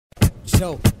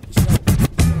Can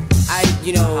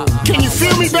you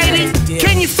feel me, baby?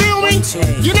 Can you feel me?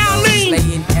 You know what I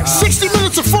mean? 60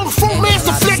 minutes of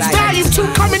Funkmaster Flex Volume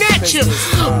 2 coming at you.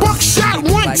 Buckshot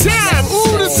one time.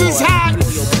 Ooh, this is hot.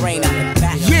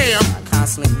 Yeah.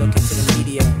 Constantly looking to the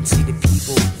media, see the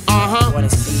people. Want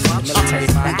to see the military.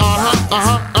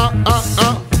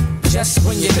 Just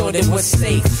when you thought it was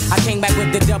safe, I came back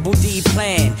with the double D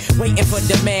plan, waiting for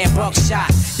the man, Buckshot,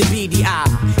 the BDI.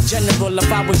 General, if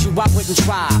I was you, I wouldn't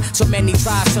try. So many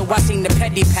tries, so I seen the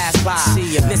petty pass by.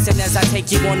 Listen as I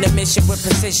take you on the mission with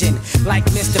precision, like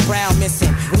Mr. Brown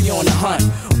missing. We on the hunt,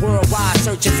 worldwide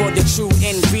searching for the true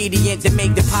ingredient to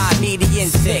make the pie median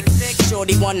thick.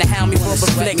 Shorty wanna hound me for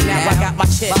a flick, now I got my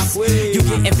chips. You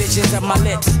getting visions of my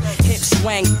lips, hips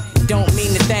swing. Don't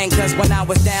mean a thing, cause when I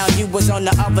was down, you was on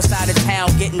the other side of town,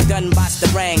 getting done by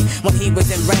the rain. When he was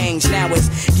in range, now it's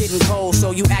getting cold,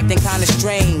 so you acting kinda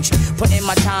strange. Putting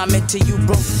my time into you,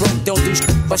 broke, don't do shit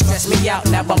but stress me out.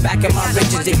 Now I'm back in my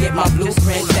riches to get my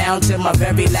blueprint down to my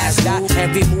very last dot.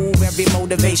 Every move, every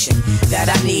motivation that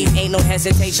I need, ain't no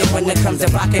hesitation when it comes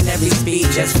to rocking every speed.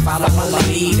 Just follow my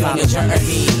lead on your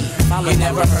journey. You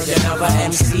never heard another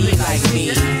MC like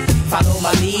me. Follow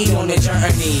my lead on the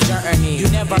journey. You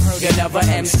never heard another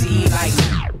MC like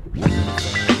me.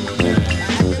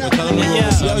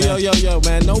 Yo,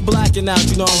 man, no blacking out,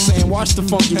 you know what I'm saying? Watch the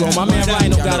funky roll. My man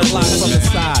Rhino got it locked from the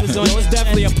side. Yo, it's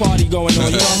definitely a party going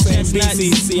on, you know what I'm saying?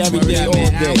 BCC every day, all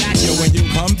day. Yo, when you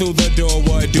come through the door,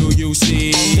 what do you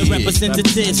see? The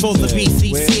representatives for the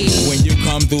BCC. When you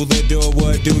come through the door,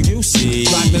 what do you see?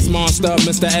 Rock this monster,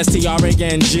 Mr.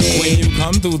 STRANG. When you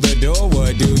come through the door,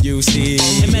 what do you see?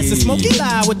 And Mr. Smokey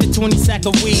Loud with the 20 sack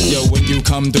of weed. Yo, when you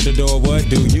come through the door, what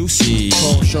do you see?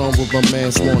 Paul Sean with my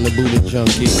man Swan, the booty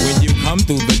junkie. When you come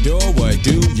through the door, what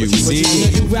do you see?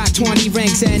 You rock 20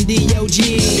 ranks and DOG.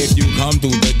 If you come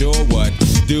through the door, what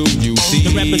do you see?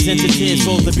 The representatives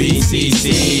for the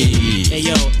BCC. Hey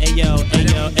yo.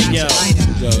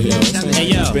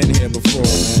 It's been here before,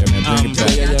 man.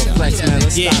 Flex, man,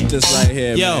 let's stop this right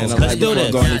here, man. Let's do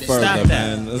this. Go any further,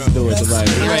 man. Let's do it right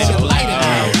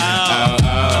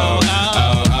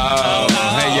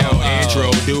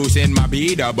Introducing my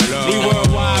B-double-O. We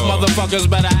worldwide, motherfuckers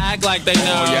better act like they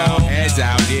know. Oh, yo, heads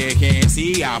out there, can't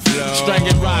see our flow. Strang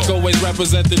and rock always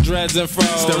represent the dreads and froze.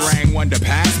 Starang wonder,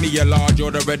 pass me a large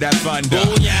order of that thunder.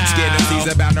 Oh, yeah. Scared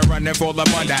MCs about to run and fall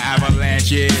up under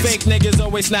avalanches. Fake niggas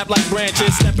always snap like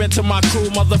branches. Step into my crew,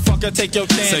 motherfucker, take your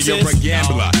chances. So you're a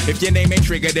gambler. If your name ain't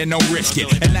triggered, then don't risk it.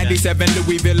 In 97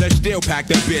 Louisville, still pack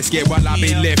the biscuit. While I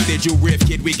be lifted, you riff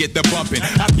kid, we get the bumping.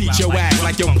 I beat your ass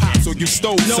like your pop, so you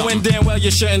stole something. Knowing damn well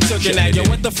you shouldn't took it at. Yo,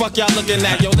 what the fuck y'all looking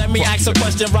at? Yo, let me ask a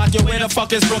question, rock. Yo, where the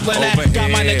fuck is Brooklyn at? Got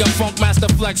my nigga Funkmaster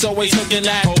Flex always hooking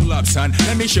at. Hold up, son.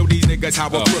 Let me show these niggas how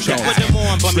a crook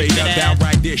act. Straight up,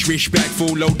 downright dish, respectful,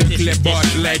 load the clip,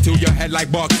 bust lead to your head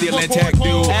like Buck stealing tech,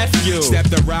 dude. F you. Step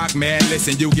the rock, man.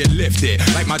 Listen, you get lifted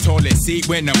like my toilet seat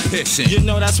when I'm pissing. You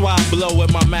know that's why I blow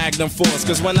with my Magnum Force.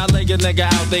 Cause when I lay a nigga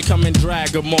out, they come and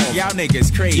drag him off. Y'all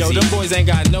niggas crazy. Yo, them boys ain't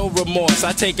got no remorse.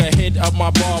 I take a hit up my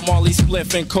ball, Marley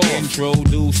spliff and cough.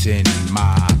 Introducing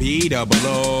my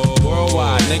B-double-O.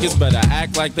 Worldwide, niggas better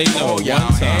act like they know. Oh, y'all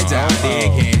hands out there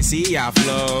can't see our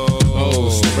flow.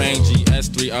 Oh, Starang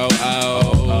GS300.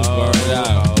 Word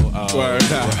out.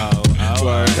 Word out.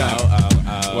 Word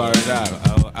out. Word out.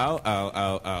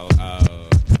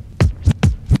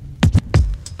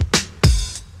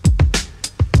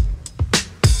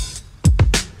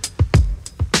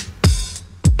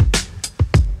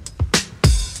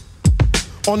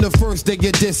 On the first day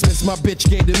you dismissed, my bitch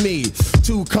gave to me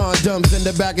 2 condoms in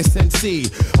the bag of Sensi.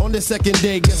 On the second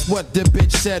day, guess what the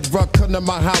bitch said? Ruck, come to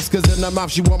my house, cause in her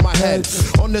mouth she want my head.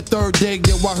 On the third day,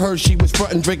 yo, I heard she was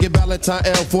frontin', drinking Valentine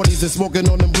L40s and smoking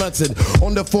on them blunts.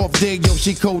 On the fourth day, yo,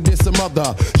 she coded some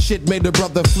other shit, made her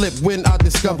brother flip when I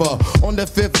discover. On the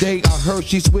fifth day, I heard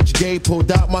she switched gay,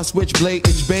 pulled out my switchblade,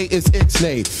 H-Bay is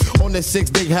Ixnay. On the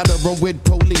sixth day, had her run with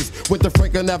police. Went to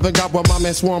Frank and never got where my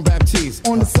man Swan Baptiste.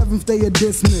 On the seventh day of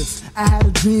dismiss, I had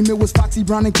a dream, it was Foxy,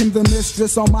 Brown and Kim, the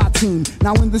mistress on my team.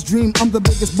 Now in this dream, I'm the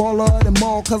biggest baller of them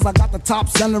all, cause I got the top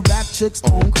selling rap chicks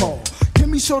on call.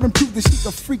 Kimmy showed and proved that she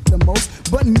could freak the most,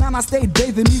 but now I stayed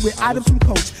bathing me with items from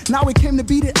Coach. Now it came to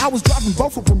beat it, I was driving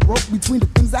both of them broke. Between the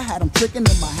things I had, I'm tricking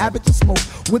and my habit to smoke.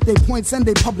 With their points and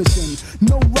they publishing,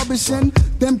 no rubbish in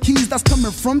them keys that's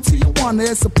coming from Tijuana.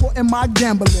 It's supporting my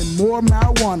gambling, more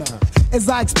marijuana. as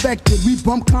I expected. We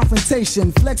bumped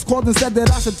confrontation. Flex called and said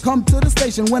that I should come to the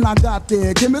station. When I got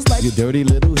there, Kim is like, you dirty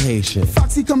little Haitian.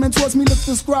 Foxy coming towards me, looked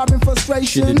describing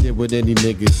frustration. Shoulda did what any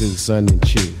niggas do, son, and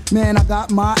cheat. Man, I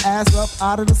got my ass up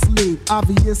out of the sleep.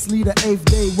 Obviously the 8th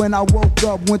day when I woke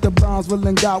up, went to Brownsville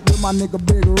and got with my nigga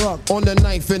Big Ruck. On the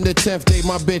 9th and the 10th day,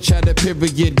 my bitch had a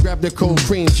period. Grabbed the cold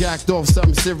cream, jacked off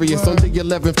something serious. On the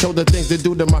 11th, told her things to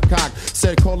do to my cock.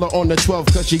 Said call her on the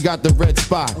 12th cause she got the red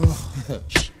spot.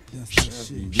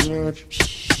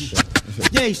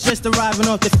 Yeah, he's just arriving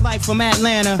off the flight from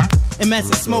Atlanta. MS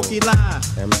and Smokey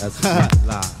Live.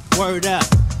 Word up.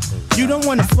 You don't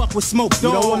wanna fuck with Smoke, dog.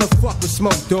 You don't wanna fuck with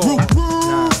Smoke, dog.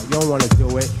 Nah, you don't wanna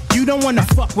do it. You don't wanna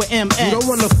fuck with MS. You don't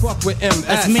wanna fuck with MS.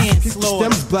 That's manslaughter.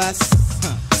 Them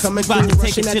bust. Coming About through, to take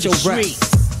rushing it to at the your street.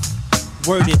 breath.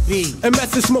 Word it be.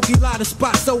 MS and Smokey lot of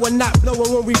spots, so we're not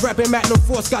blowing when we rapping. Magnum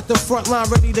Force got the front line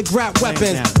ready to grab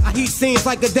weapons. I heat scenes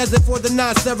like a desert for the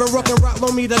 9-7. Rock and rock,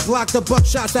 loan me the Glock, the buck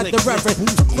shots at the reverend.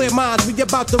 For clear minds, we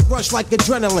about to rush like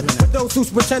adrenaline. For those who's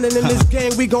pretending in this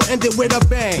game, we gon' end it with a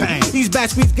bang. These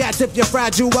back streets gats if you're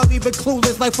fragile. I'll leave it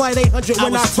clueless like Flight 800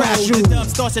 when I crash you. The dub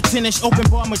starts at 10-ish, open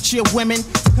bar, mature women.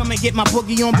 Come and get my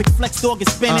boogie on, big flex dog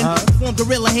is spinning. Form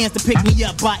gorilla hands to pick me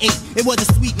up by 8. It was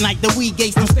a sweet night, the weed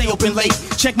gates don't stay open late.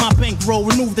 Check my bankroll,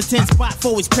 remove the 10 spot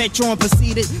for his petrol and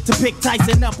proceeded to pick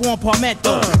Tyson up on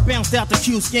Palmetto. Bounced out the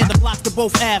queue, scanned the blocks to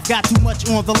both Ave. Got too much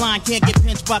on the line, can't get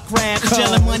pinched by crabs.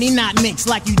 Gelling money not mixed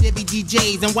like you dibby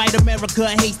DJs. And white America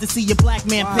hates to see a black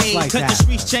man paid. Like Cut that. the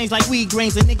streets change like weed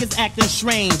grains and niggas acting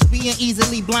strange. Being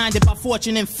easily blinded by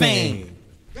fortune and fame.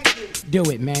 Do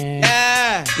it, man.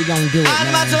 Yeah. We gon' do it, man.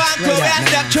 And massive and crew, we are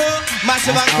step through.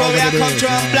 Massive and crew, we are come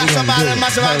through. Black some ball and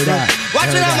massive and crew.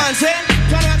 Watch it out, man, say.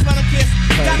 20 hands for the kiss.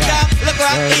 Tap, tap, look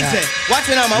around, easy. Watch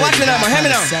it out, man, watch it out, man. Hear me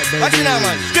now. Watch it out,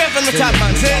 man. Straight from the top,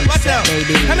 man, say. Watch it out.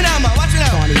 Hear me now, man, watch it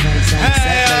out.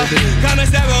 Hey, come and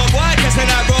say, road boy, kissing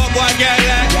that road boy, get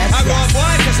leg. A road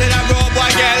boy, kissing that road boy,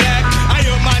 get leg. And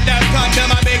you man, them come, them,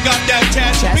 I make up them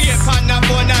chest. We get pan up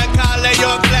phone and call it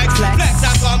your flex. Flex,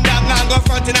 I come down and go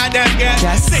front in at them get.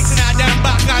 6 in at them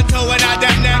back and 2 in at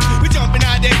them neck. We jumping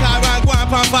out the car and go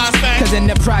on fast back. Cause in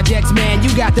the projects, man, you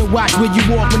got to watch where you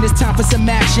walk when it's time for some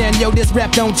action. Yo, this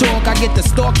rap don't talk, I get the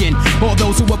stalking. All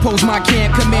those who oppose my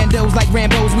camp, commandos like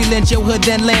Rambos, we lynch your hood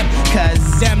then lamp. Cause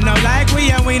them no like we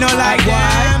and we no like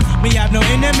them. Me have no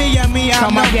enemy and me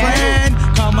have no friend.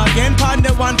 Come again, pon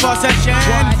the one for session.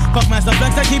 Funkmaster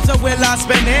flex that keeps a will I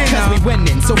spending. Cause we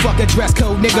winning, so fuck a dress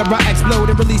code, nigga. I explode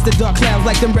and release the dark clouds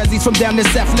like them resis from down the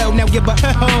Cephalo. Now give a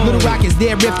Little Rock is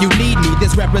there if you need me.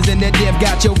 This representative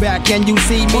got your back and you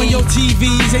see me. On your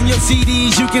TVs and your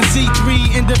CDs, you can see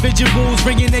 3 individuals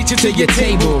bringing nature to your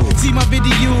table. See my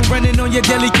video running on your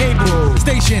daily cable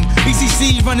station.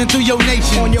 BCC running through your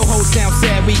nation. On your whole sound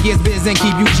sad, we get biz and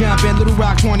keep you jumping. Little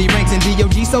Rock 20 ranks and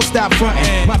DOG, so stop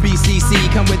frontin'. My BCC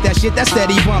come with that shit, that's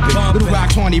steady bumping. Little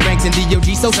Rock 20 ranks and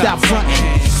DOG, so stop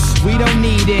frontin'. We don't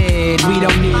need it, we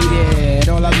don't need it.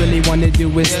 All I really wanna do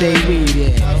is stay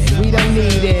weeded. We don't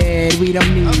need it, we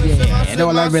don't need it.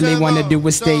 All I really wanna do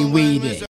is stay weeded.